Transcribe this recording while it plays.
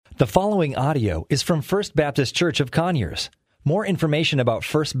The following audio is from First Baptist Church of Conyers. More information about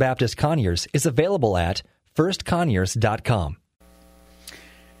First Baptist Conyers is available at firstconyers.com.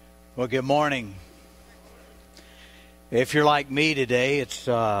 Well, good morning. If you're like me today, it's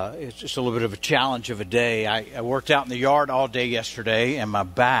just a little bit of a challenge of a day. I worked out in the yard all day yesterday, and my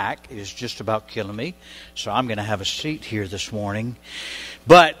back is just about killing me. So I'm going to have a seat here this morning.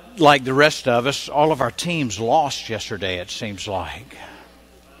 But like the rest of us, all of our teams lost yesterday, it seems like.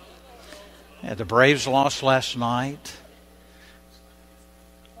 Yeah, the Braves lost last night.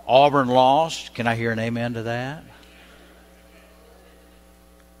 Auburn lost. Can I hear an amen to that?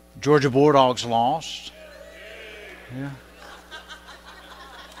 Georgia Bulldogs lost. Yeah.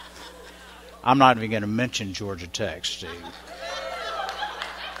 I'm not even going to mention Georgia Tech, Steve.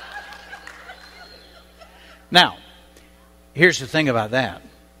 Now, here's the thing about that.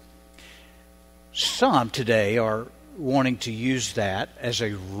 Some today are wanting to use that as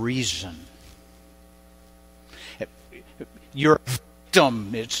a reason. You're a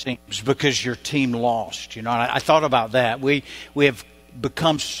victim, it seems, because your team lost. You know, I thought about that. We have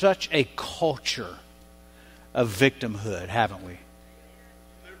become such a culture of victimhood, haven't we?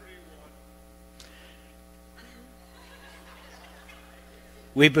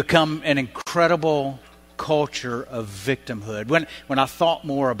 We've become an incredible culture of victimhood. When I thought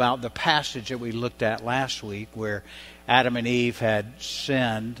more about the passage that we looked at last week, where Adam and Eve had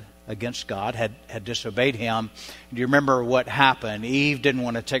sinned against God, had disobeyed Him, do you remember what happened? Eve didn't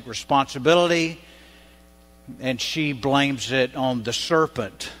want to take responsibility, and she blames it on the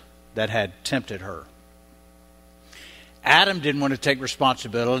serpent that had tempted her. Adam didn't want to take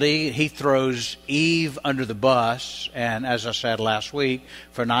responsibility. He throws Eve under the bus, and as I said last week,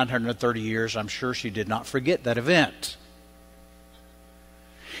 for 930 years, I'm sure she did not forget that event.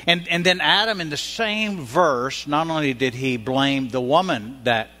 And then Adam, in the same verse, not only did he blame the woman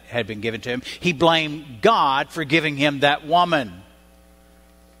that had been given to him, he blamed God for giving him that woman.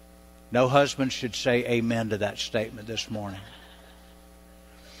 No husband should say amen to that statement this morning.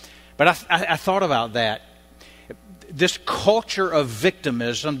 But I thought about that. This culture of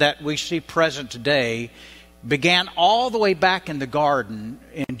victimism that we see present today began all the way back in the garden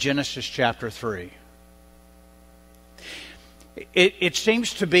in Genesis chapter 3. It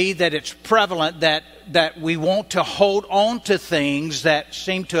seems to be that it's prevalent that we want to hold on to things that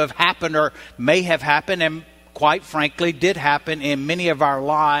seem to have happened or may have happened and quite frankly did happen in many of our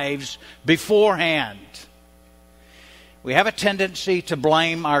lives beforehand. We have a tendency to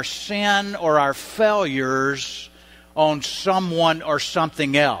blame our sin or our failures on someone or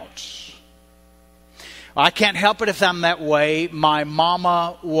something else. I can't help it if I'm that way. My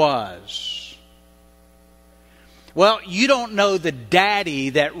mama was. Well, you don't know the daddy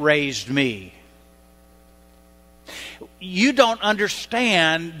that raised me. You don't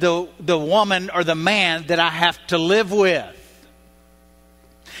understand the woman or the man that I have to live with.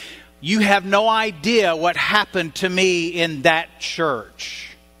 You have no idea what happened to me in that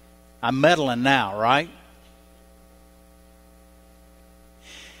church. I'm meddling now, right?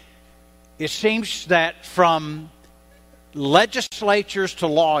 It seems that from legislatures to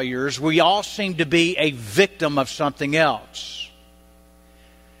lawyers, we all seem to be a victim of something else.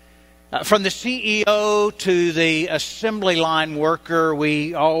 From the CEO to the assembly line worker,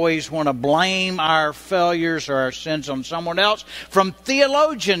 we always want to blame our failures or our sins on someone else. From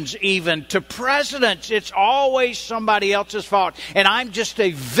theologians even to presidents, it's always somebody else's fault. And I'm just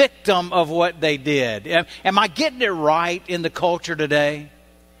a victim of what they did. Am I getting it right in the culture today?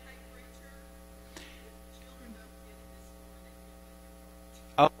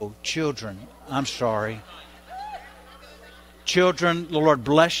 Oh, children, I'm sorry. Children, the Lord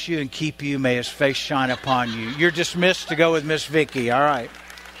bless you and keep you. May His face shine upon you. You're dismissed to go with Miss Vicky. All right.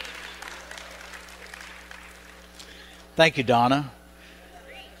 Thank you, Donna.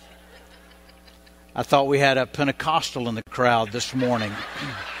 I thought we had a Pentecostal in the crowd this morning.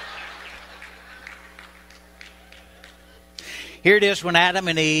 Here it is when Adam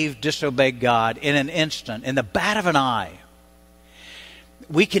and Eve disobeyed God in an instant, in the bat of an eye.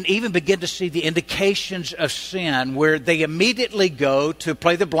 We can even begin to see the indications of sin where they immediately go to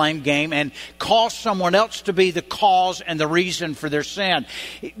play the blame game and cause someone else to be the cause and the reason for their sin.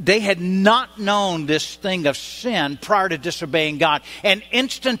 They had not known this thing of sin prior to disobeying God. And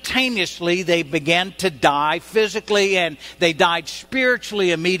instantaneously they began to die physically and they died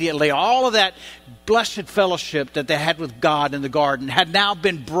spiritually immediately. All of that blessed fellowship that they had with God in the garden had now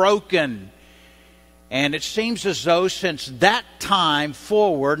been broken. And it seems as though since that time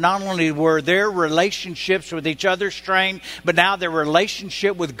forward, not only were their relationships with each other strained, but now their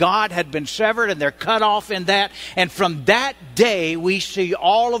relationship with God had been severed and they're cut off in that. And from that day, we see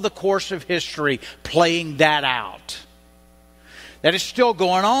all of the course of history playing that out. That is still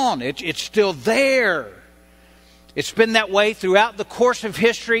going on. It's still there. It's been that way throughout the course of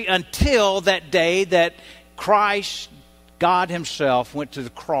history until that day that Christ, God himself, went to the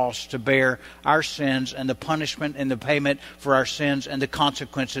cross to bear our sins and the punishment and the payment for our sins and the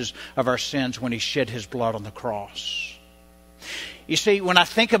consequences of our sins when he shed his blood on the cross. You see, when I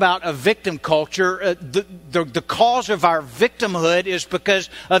think about a victim culture, the cause of our victimhood is because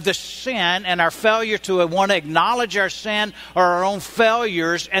of the sin and our failure to want to acknowledge our sin or our own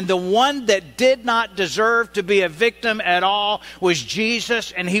failures. And the one that did not deserve to be a victim at all was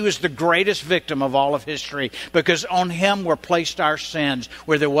Jesus, and he was the greatest victim of all of history because on him were placed our sins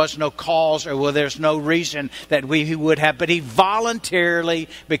where there was no cause or where there's no reason that he would have. But he voluntarily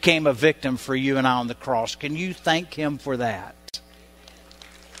became a victim for you and I on the cross. Can you thank him for that?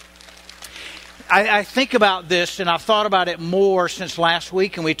 I think about this, and I've thought about it more since last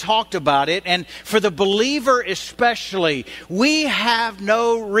week, and we talked about it. And for the believer especially, we have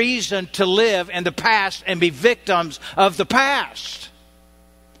no reason to live in the past and be victims of the past.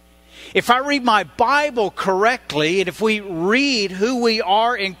 If I read my Bible correctly, and if we read who we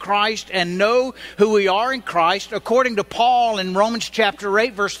are in Christ and know who we are in Christ, according to Paul in Romans chapter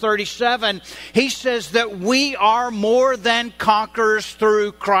 8, verse 37, he says that we are more than conquerors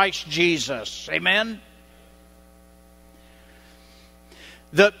through Christ Jesus. Amen?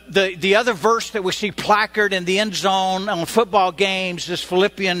 The other verse that we see placarded in the end zone on football games is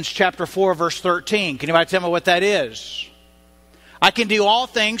Philippians chapter 4, verse 13. Can anybody tell me what that is? I can do all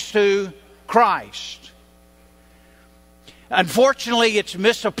things through Christ. Unfortunately, it's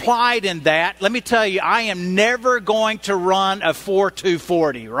misapplied in that. Let me tell you, I am never going to run a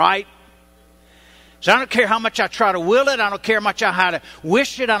 4.240, right? So I don't care how much I try to will it. I don't care how much I try to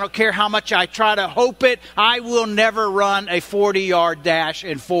wish it. I don't care how much I try to hope it. I will never run a 40-yard dash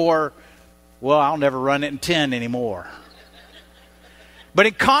in 4. Well, I'll never run it in 10 anymore. But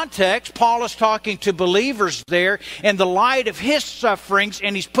in context, Paul is talking to believers there in the light of his sufferings,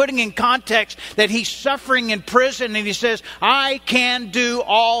 and he's putting in context that he's suffering in prison, and he says, I can do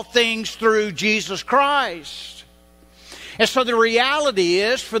all things through Jesus Christ. And so the reality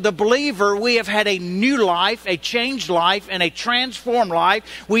is, for the believer, we have had a new life, a changed life, and a transformed life.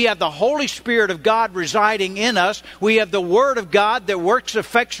 We have the Holy Spirit of God residing in us. We have the Word of God that works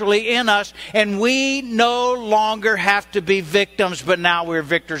effectually in us. And we no longer have to be victims, but now we're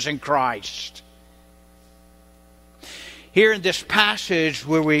victors in Christ. Here in this passage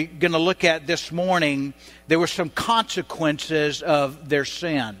where we're going to look at this morning, there were some consequences of their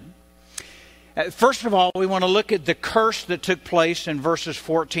sin. First of all, we want to look at the curse that took place in verses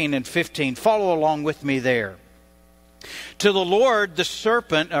 14 and 15. Follow along with me there. To the Lord, the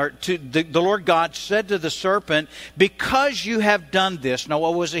serpent, or to the Lord God said to the serpent, because you have done this. Now,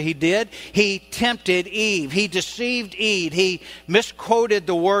 what was it he did? He tempted Eve. He deceived Eve. He misquoted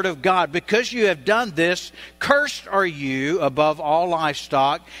the word of God. Because you have done this, cursed are you above all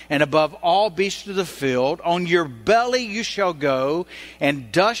livestock and above all beasts of the field. On your belly you shall go,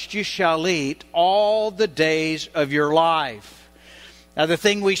 and dust you shall eat all the days of your life. Now, the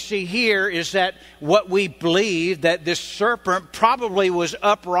thing we see here is that what we believe, that this serpent probably was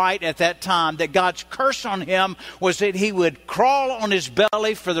upright at that time, that God's curse on him was that he would crawl on his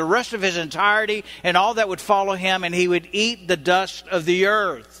belly for the rest of his entirety and all that would follow him, and he would eat the dust of the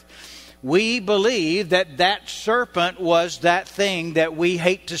earth. We believe that that serpent was that thing that we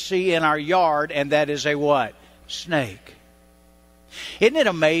hate to see in our yard, and that is a what? Snake. Isn't it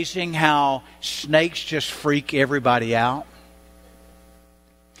amazing how snakes just freak everybody out?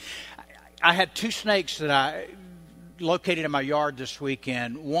 I had 2 snakes that I located in my yard this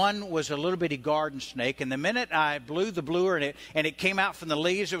weekend. One was a little bitty garden snake, and the minute I blew the blower and it came out from the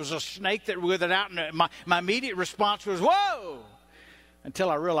leaves, it was a snake that withered out, and my immediate response was, whoa!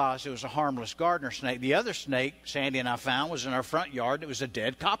 Until I realized it was a harmless gardener snake. The other snake Sandy and I found was in our front yard. It was a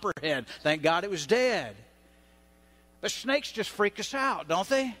dead copperhead. Thank God it was dead. But snakes just freak us out, don't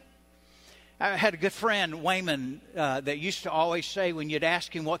they? I had a good friend, Wayman, that used to always say when you'd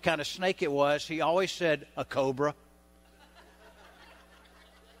ask him what kind of snake it was, he always said, a cobra.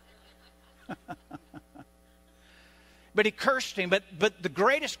 But he cursed him. But the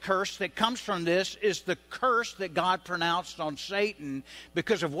greatest curse that comes from this is the curse that God pronounced on Satan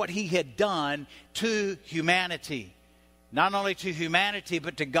because of what he had done to humanity. Not only to humanity,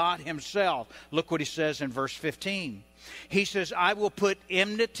 but to God himself. Look what he says in verse 15. He says, I will put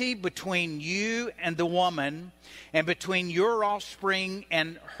enmity between you and the woman, and between your offspring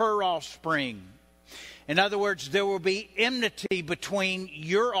and her offspring. In other words, there will be enmity between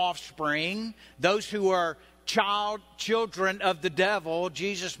your offspring, those who are children of the devil.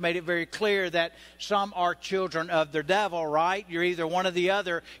 Jesus made it very clear that some are children of the devil, right? You're either one or the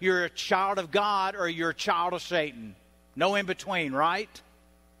other. You're a child of God or you're a child of Satan. No in between, right?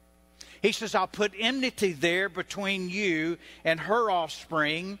 He says, I'll put enmity there between you and her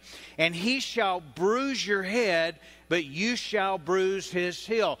offspring, and he shall bruise your head, but you shall bruise his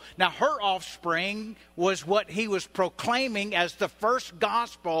heel. Now, her offspring was what he was proclaiming as the first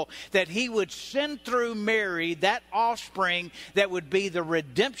gospel, that he would send through Mary that offspring that would be the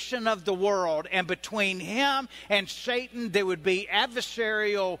redemption of the world. And between him and Satan, there would be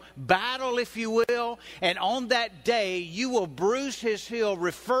adversarial battle, if you will. And on that day, you will bruise his heel,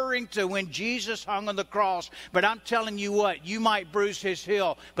 referring to when Jesus hung on the cross. But I'm telling you what, you might bruise his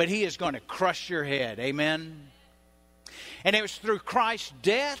heel, but he is going to crush your head. Amen? And it was through Christ's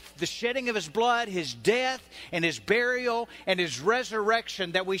death, the shedding of his blood, his death, and his burial, and his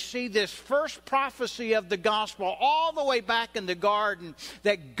resurrection that we see this first prophecy of the gospel all the way back in the garden,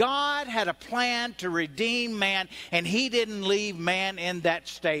 that God had a plan to redeem man, and he didn't leave man in that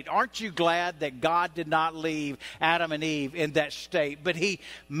state. Aren't you glad that God did not leave Adam and Eve in that state? But he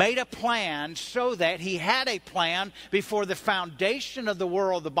made a plan so that he had a plan before the foundation of the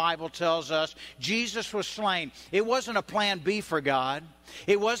world, the Bible tells us. Jesus was slain. It wasn't a plan B for God.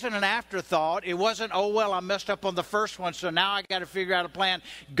 It wasn't an afterthought. It wasn't, oh, well, I messed up on the first one, so now I got to figure out a plan.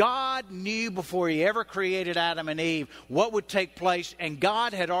 God knew before he ever created Adam and Eve what would take place, and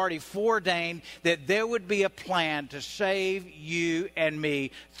God had already foreordained that there would be a plan to save you and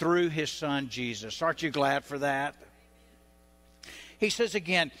me through his son Jesus. Aren't you glad for that? He says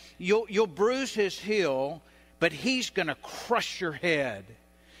again, you'll bruise his heel, but he's going to crush your head.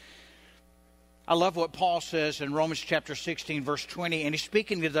 I love what Paul says in Romans chapter 16, verse 20, and he's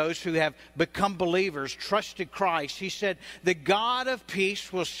speaking to those who have become believers, trusted Christ. He said, the God of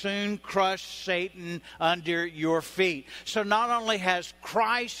peace will soon crush Satan under your feet. So not only has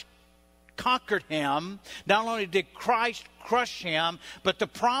Christ conquered him, not only did Christ crush him, but the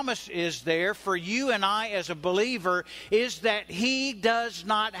promise is there for you and I as a believer is that he does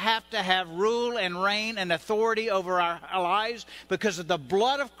not have to have rule and reign and authority over our lives because of the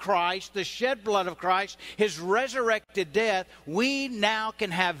blood of Christ, the shed blood of Christ, his resurrected death. We now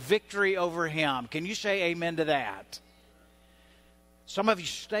can have victory over him. Can you say amen to that? Some of you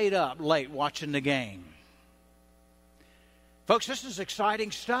stayed up late watching the game. Folks, this is exciting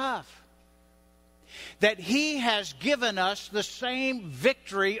stuff. That he has given us the same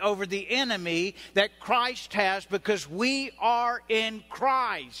victory over the enemy that Christ has because we are in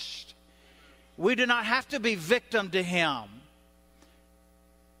Christ. We do not have to be victim to him.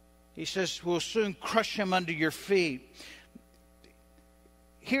 He says, we'll soon crush him under your feet.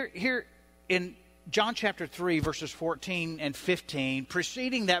 Here in John chapter 3, verses 14 and 15,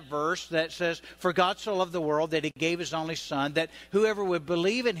 preceding that verse that says, for God so loved the world that he gave his only son, that whoever would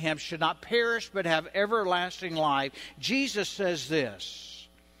believe in him should not perish but have everlasting life. Jesus says this,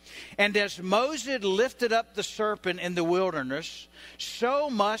 and as Moses lifted up the serpent in the wilderness, so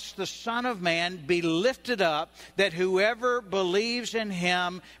must the Son of Man be lifted up, that whoever believes in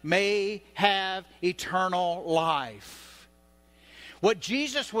him may have eternal life. What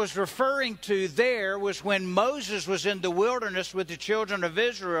Jesus was referring to there was when Moses was in the wilderness with the children of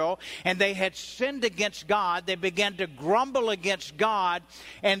Israel and they had sinned against God. They began to grumble against God,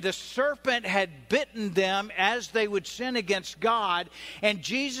 and the serpent had bitten them as they would sin against God. And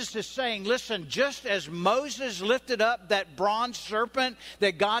Jesus is saying, listen, just as Moses lifted up that bronze serpent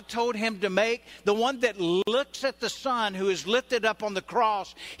that God told him to make, the one that looks at the Son who is lifted up on the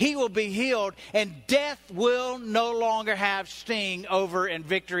cross, he will be healed, and death will no longer have sting over and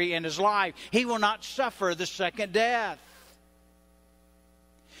victory in his life. He will not suffer the second death.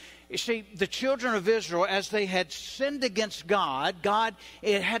 You see, the children of Israel, as they had sinned against God,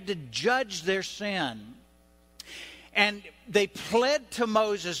 it had to judge their sin. And they pled to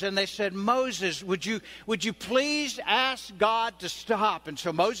Moses and they said, Moses, would you please ask God to stop? And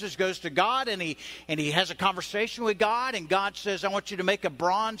so Moses goes to God and he has a conversation with God, and God says, I want you to make a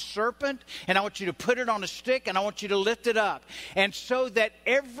bronze serpent and I want you to put it on a stick and I want you to lift it up. And so that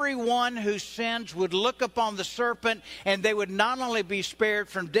everyone who sins would look upon the serpent and they would not only be spared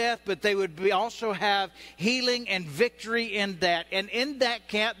from death, but they would also have healing and victory in that. And in that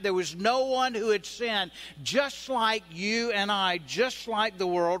camp, there was no one who had sinned, just like you and I, just like the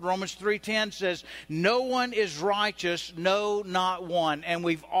world. Romans 3:10 says, no one is righteous, no, not one. And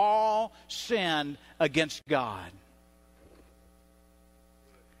we've all sinned against God.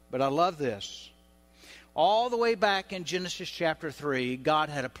 But I love this. All the way back in Genesis chapter 3, God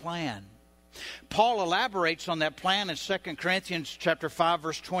had a plan. Paul elaborates on that plan in 2 Corinthians chapter 5,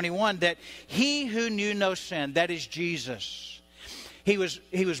 verse 21, that he who knew no sin, that is Jesus, he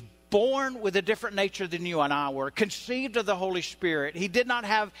was born with a different nature than you and I were, conceived of the Holy Spirit. He did not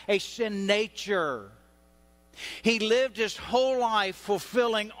have a sin nature. He lived his whole life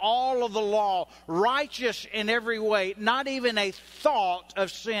fulfilling all of the law, righteous in every way, not even a thought of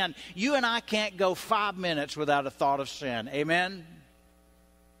sin. You and I can't go 5 minutes without a thought of sin. Amen?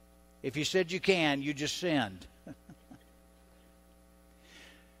 If you said you can, you just sinned.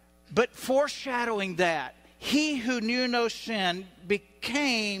 But foreshadowing that, he who knew no sin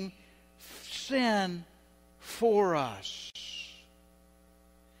became sin for us.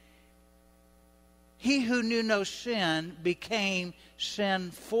 He who knew no sin became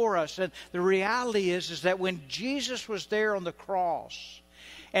sin for us. And the reality is that when Jesus was there on the cross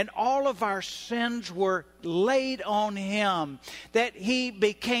and all of our sins were laid on him, that he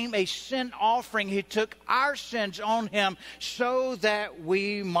became a sin offering. He took our sins on him so that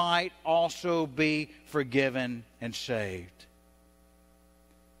we might also be forgiven and saved.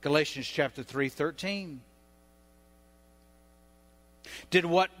 Galatians chapter 3:13. Did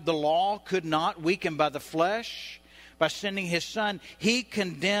what the law could not, weakened by the flesh, by sending his Son, he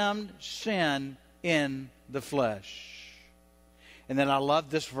condemned sin in the flesh. And then I love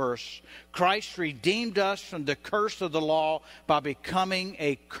this verse. Christ redeemed us from the curse of the law by becoming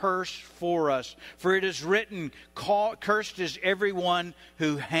a curse for us. For it is written, cursed is everyone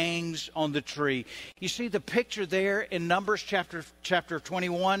who hangs on the tree. You see the picture there in Numbers chapter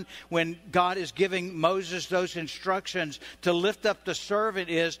 21 when God is giving Moses those instructions to lift up the servant,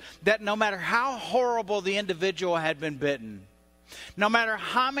 is that no matter how horrible the individual had been bitten, no matter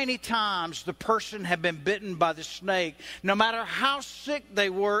how many times the person had been bitten by the snake, no matter how sick they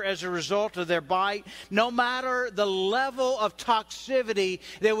were as a result of their bite, no matter the level of toxicity,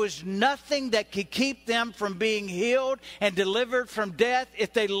 there was nothing that could keep them from being healed and delivered from death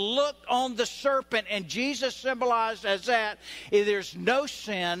if they looked on the serpent. And Jesus symbolized as that. There's no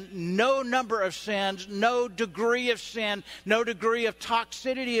sin, no number of sins, no degree of sin, no degree of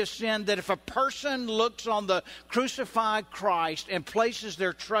toxicity of sin, that if a person looks on the crucified Christ and places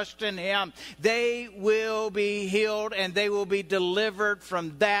their trust in him, they will be healed and they will be delivered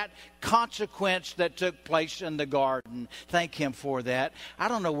from that consequence that took place in the garden. Thank him for that. I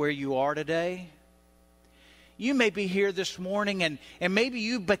don't know where you are today. You may be here this morning and maybe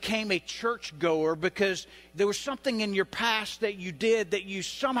you became a churchgoer because there was something in your past that you did that you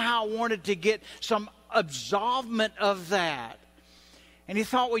somehow wanted to get some absolvement of that. And he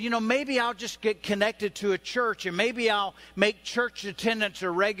thought, well, maybe I'll just get connected to a church and maybe I'll make church attendance a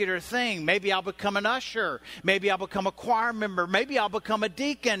regular thing. Maybe I'll become an usher. Maybe I'll become a choir member. Maybe I'll become a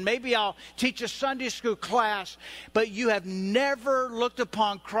deacon. Maybe I'll teach a Sunday school class. But you have never looked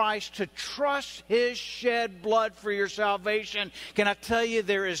upon Christ to trust his shed blood for your salvation. Can I tell you,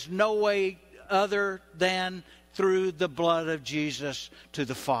 there is no way other than through the blood of Jesus to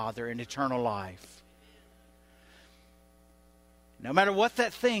the Father in eternal life. No matter what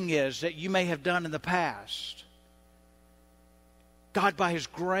that thing is that you may have done in the past, God, by his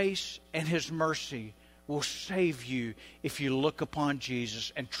grace and his mercy, will save you if you look upon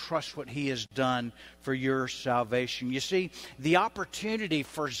Jesus and trust what he has done for your salvation. You see, the opportunity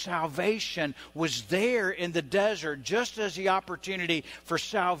for salvation was there in the desert, just as the opportunity for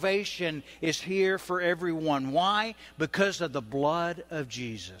salvation is here for everyone. Why? Because of the blood of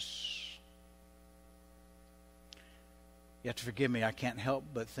Jesus. You have to forgive me, I can't help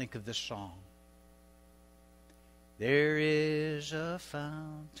but think of this song. There is a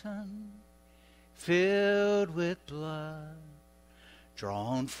fountain filled with blood,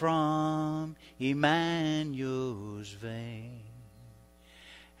 drawn from Emmanuel's vein,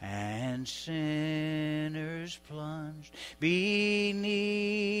 and sinners plunged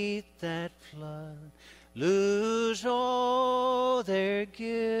beneath that flood lose all their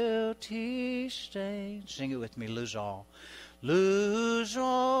guilty stains. Sing it with me, lose all. Lose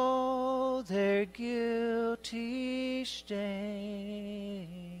all their guilty stains.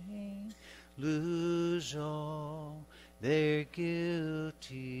 Lose all their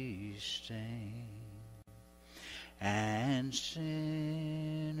guilty stains. And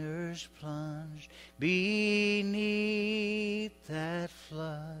sinners plunged beneath that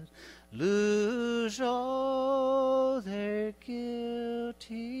flood lose all their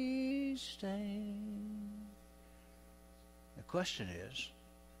guilty stain. The question is,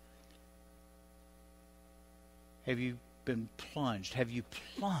 have you been plunged? Have you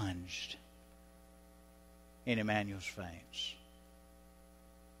plunged in Emmanuel's veins?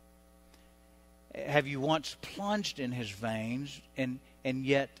 have you once plunged in his veins and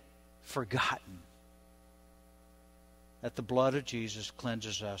yet forgotten that the blood of Jesus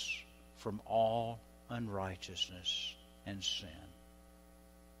cleanses us from all unrighteousness and sin?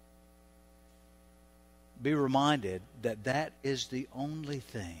 Be reminded that that is the only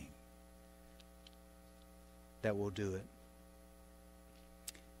thing that will do it.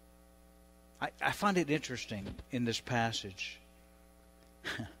 I find it interesting in this passage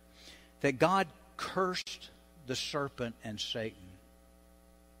that God cursed the serpent and Satan,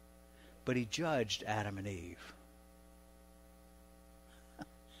 but he judged Adam and Eve.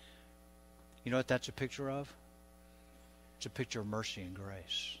 You know what that's a picture of? It's a picture of mercy and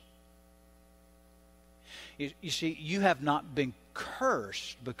grace. You see, you have not been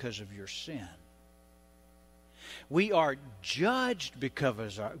cursed because of your sin. We are judged because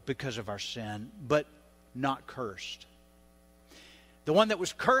of our sin, but not cursed. The one that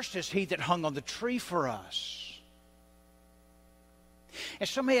was cursed is he that hung on the tree for us. And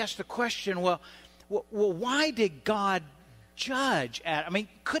somebody asked the question, well, why did God judge Adam? I mean,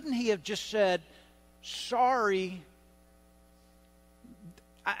 couldn't he have just said, sorry,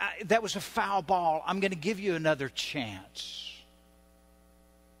 that was a foul ball. I'm going to give you another chance.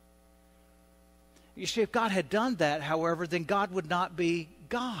 You see, if God had done that, however, then God would not be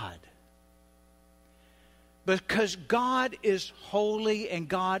God. Because God is holy and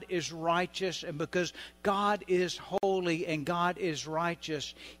God is righteous, and because God is holy and God is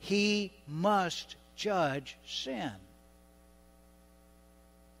righteous, He must judge sin.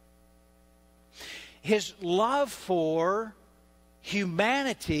 His love for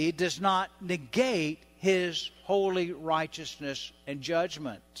humanity does not negate His holy righteousness and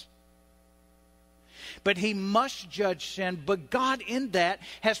judgment. But He must judge sin. But God in that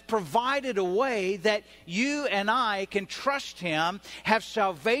has provided a way that you and I can trust Him, have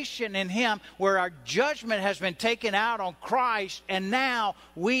salvation in Him, where our judgment has been taken out on Christ, and now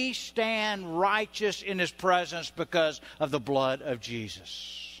we stand righteous in His presence because of the blood of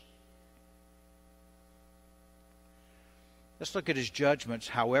Jesus. Let's look at His judgments.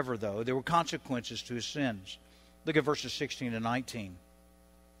 However, though, there were consequences to His sins. Look at verses 16 and 19.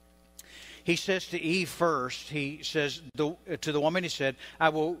 He says to Eve first, he says to the woman, he said, I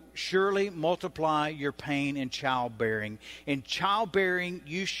will surely multiply your pain in childbearing. In childbearing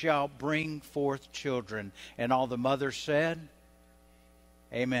you shall bring forth children. And all the mothers said,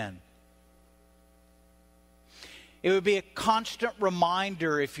 Amen. It would be a constant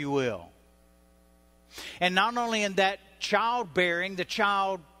reminder, if you will. And not only in that childbearing, the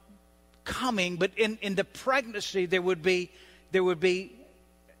child coming, but in the pregnancy there would be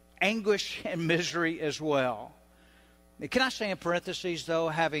anguish and misery as well. Can I say in parentheses, though,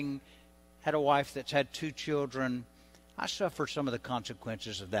 having had a wife that's had 2 children, I suffer some of the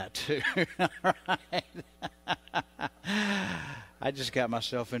consequences of that too. Right? I just got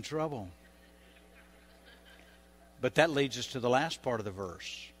myself in trouble. But that leads us to the last part of the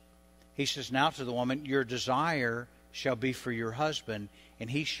verse. He says, now to the woman, your desire shall be for your husband, and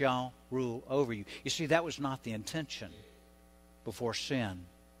he shall rule over you. You see, that was not the intention before sin.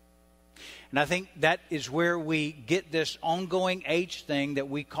 And I think that is where we get this ongoing age thing that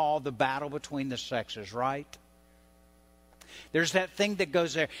we call the battle between the sexes, right? There's that thing that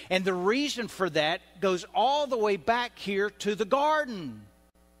goes there. And the reason for that goes all the way back here to the garden.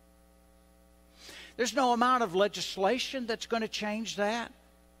 There's no amount of legislation that's going to change that.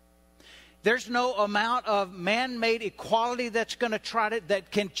 There's no amount of man-made equality that's going to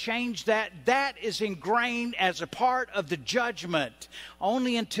that can change that. That is ingrained as a part of the judgment.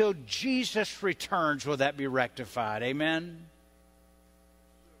 Only until Jesus returns will that be rectified. Amen?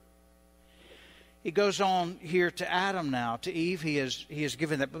 He goes on here to Adam now. To Eve, he has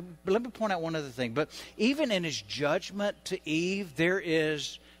given that. But let me point out one other thing. But even in his judgment to Eve, there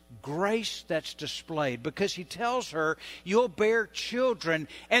is grace that's displayed, because he tells her, you'll bear children,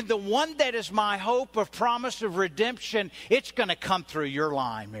 and the one that is my hope of promise of redemption, it's going to come through your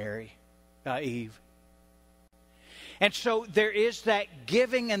line, Eve. And so there is that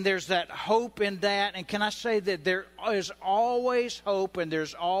giving and there's that hope in that. And can I say that there is always hope and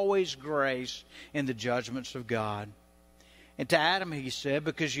there's always grace in the judgments of God. And to Adam he said,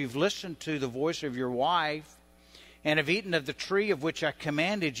 because you've listened to the voice of your wife and have eaten of the tree of which I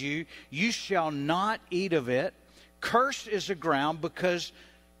commanded you, you shall not eat of it. Cursed is the ground because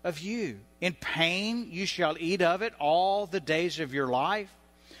of you. In pain you shall eat of it all the days of your life.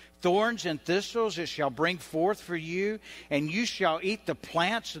 Thorns and thistles it shall bring forth for you, and you shall eat the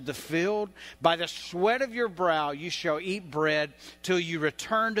plants of the field. By the sweat of your brow you shall eat bread till you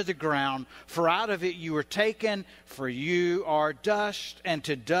return to the ground. For out of it you were taken, for you are dust, and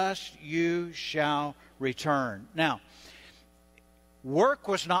to dust you shall return. Now, work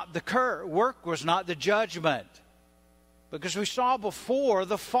was not the curse. Work was not the judgment. Because we saw before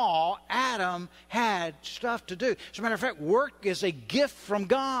the fall, Adam had stuff to do. As a matter of fact, work is a gift from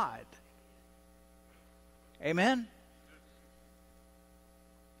God. Amen?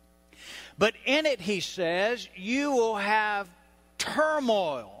 But in it, he says, you will have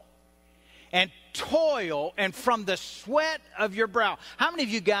turmoil and toil and from the sweat of your brow. How many of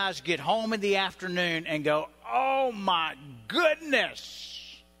you guys get home in the afternoon and go, oh my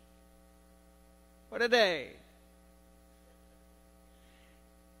goodness, what a day.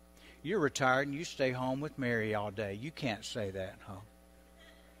 You're retired and you stay home with Mary all day. You can't say that,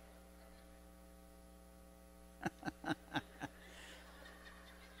 huh?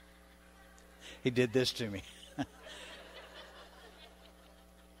 He did this to me.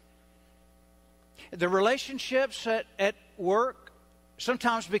 The relationships at work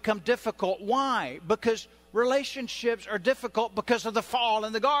sometimes become difficult. Why? Because relationships are difficult because of the fall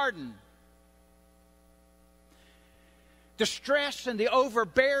in the garden. The stress and the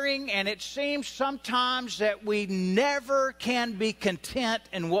overbearing, and it seems sometimes that we never can be content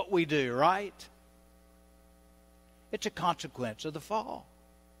in what we do, right? It's a consequence of the fall.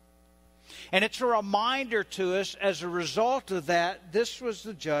 And it's a reminder to us as a result of that, this was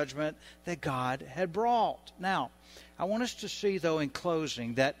the judgment that God had brought. Now, I want us to see, though, in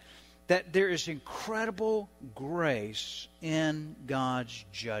closing, that there is incredible grace in God's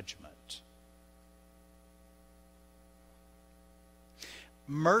judgment.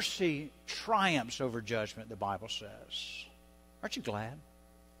 Mercy triumphs over judgment, the Bible says. Aren't you glad?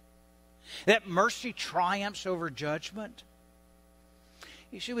 That mercy triumphs over judgment.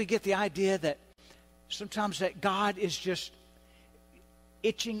 You see, we get the idea that sometimes that God is just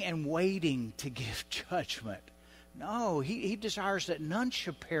itching and waiting to give judgment. No, He desires that none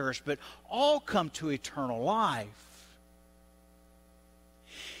should perish, but all come to eternal life.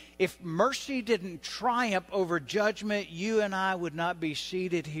 If mercy didn't triumph over judgment, you and I would not be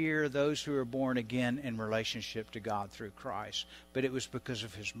seated here, those who are born again in relationship to God through Christ. But it was because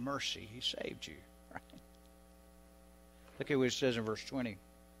of His mercy He saved you. Right? Look at what it says in verse 20.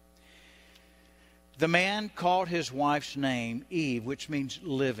 The man called his wife's name Eve, which means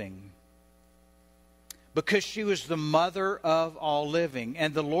living, because she was the mother of all living.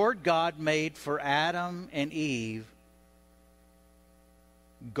 And the Lord God made for Adam and Eve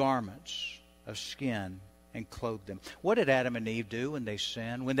garments of skin and clothed them. What did Adam and Eve do when they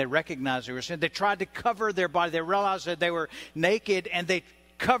sinned? When they recognized they were sinning, they tried to cover their body. They realized that they were naked and they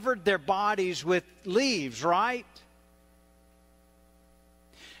covered their bodies with leaves, right?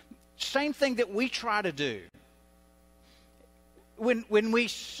 Same thing that we try to do. When we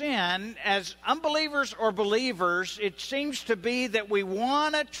sin, as unbelievers or believers, it seems to be that we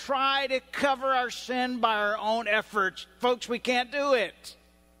want to try to cover our sin by our own efforts. Folks, we can't do it.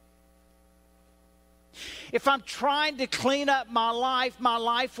 If I'm trying to clean up my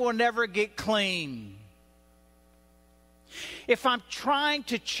life will never get clean. If I'm trying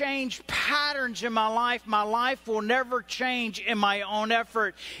to change patterns in my life will never change in my own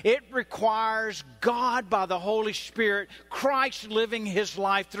effort. It requires God by the Holy Spirit, Christ living His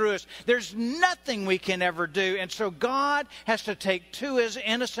life through us. There's nothing we can ever do. And so God has to take two His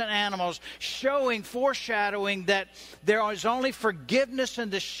innocent animals, foreshadowing that there is only forgiveness in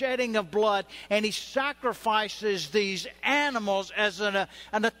the shedding of blood. And He sacrifices these animals as an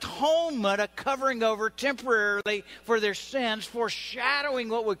atonement, a covering over temporarily for their sins, foreshadowing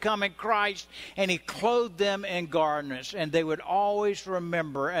what would come in Christ. And He clothed them in garments. And they would always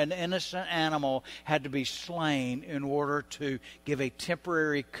remember an innocent animal had to be slain in order to give a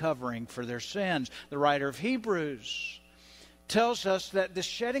temporary covering for their sins. The writer of Hebrews tells us that the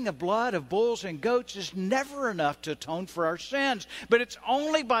shedding of blood of bulls and goats is never enough to atone for our sins. But it's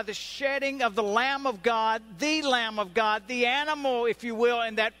only by the shedding of the Lamb of God, the animal, if you will,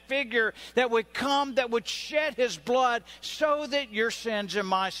 in that figure that would come, that would shed His blood so that your sins and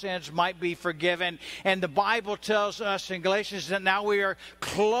my sins might be forgiven. And the Bible tells us in Galatians that now we are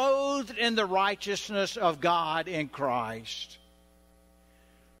clothed in the righteousness of God in Christ.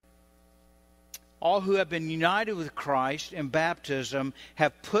 All who have been united with Christ in baptism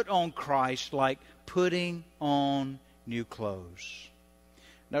have put on Christ like putting on new clothes.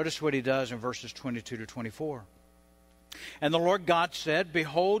 Notice what He does in verses 22 to 24. And the Lord God said,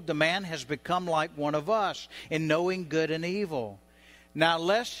 Behold, the man has become like one of us in knowing good and evil. Now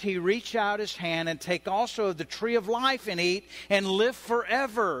lest he reach out his hand and take also of the tree of life and eat and live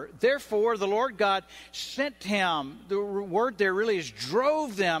forever. Therefore the Lord God sent him, the word there really is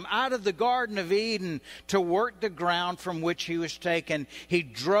drove them out of the Garden of Eden to work the ground from which he was taken. He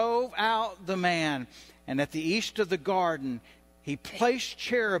drove out the man, and at the east of the garden he placed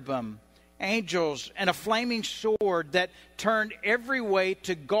cherubim, angels, and a flaming sword that turned every way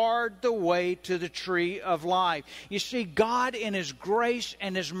to guard the way to the tree of life. You see, God in his grace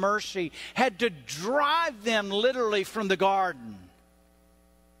and his mercy had to drive them literally from the garden.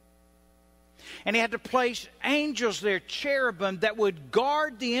 And he had to place angels there, cherubim, that would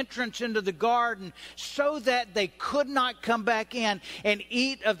guard the entrance into the garden so that they could not come back in and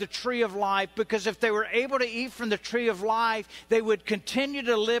eat of the tree of life. Because if they were able to eat from the tree of life, they would continue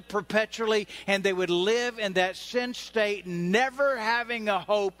to live perpetually, and they would live in that sin state, never having a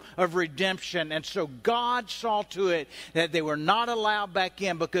hope of redemption. And so God saw to it that they were not allowed back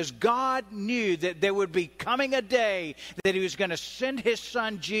in, because God knew that there would be coming a day that he was going to send his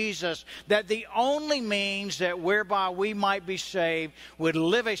son Jesus, that the only means that whereby we might be saved, would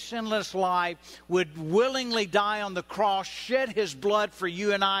live a sinless life, would willingly die on the cross, shed his blood for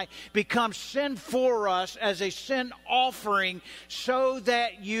you and I, become sin for us as a sin offering, so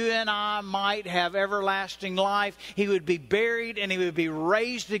that you and I might have everlasting life. He would be buried and he would be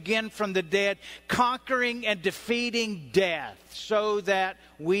raised again from the dead, conquering and defeating death, so that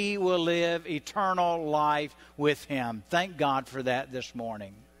we will live eternal life with him. Thank God for that this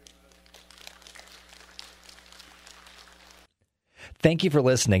morning. Thank you for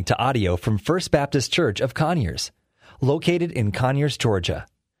listening to audio from First Baptist Church of Conyers, located in Conyers, Georgia.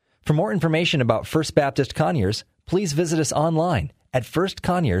 For more information about First Baptist Conyers, please visit us online at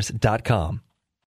firstconyers.com.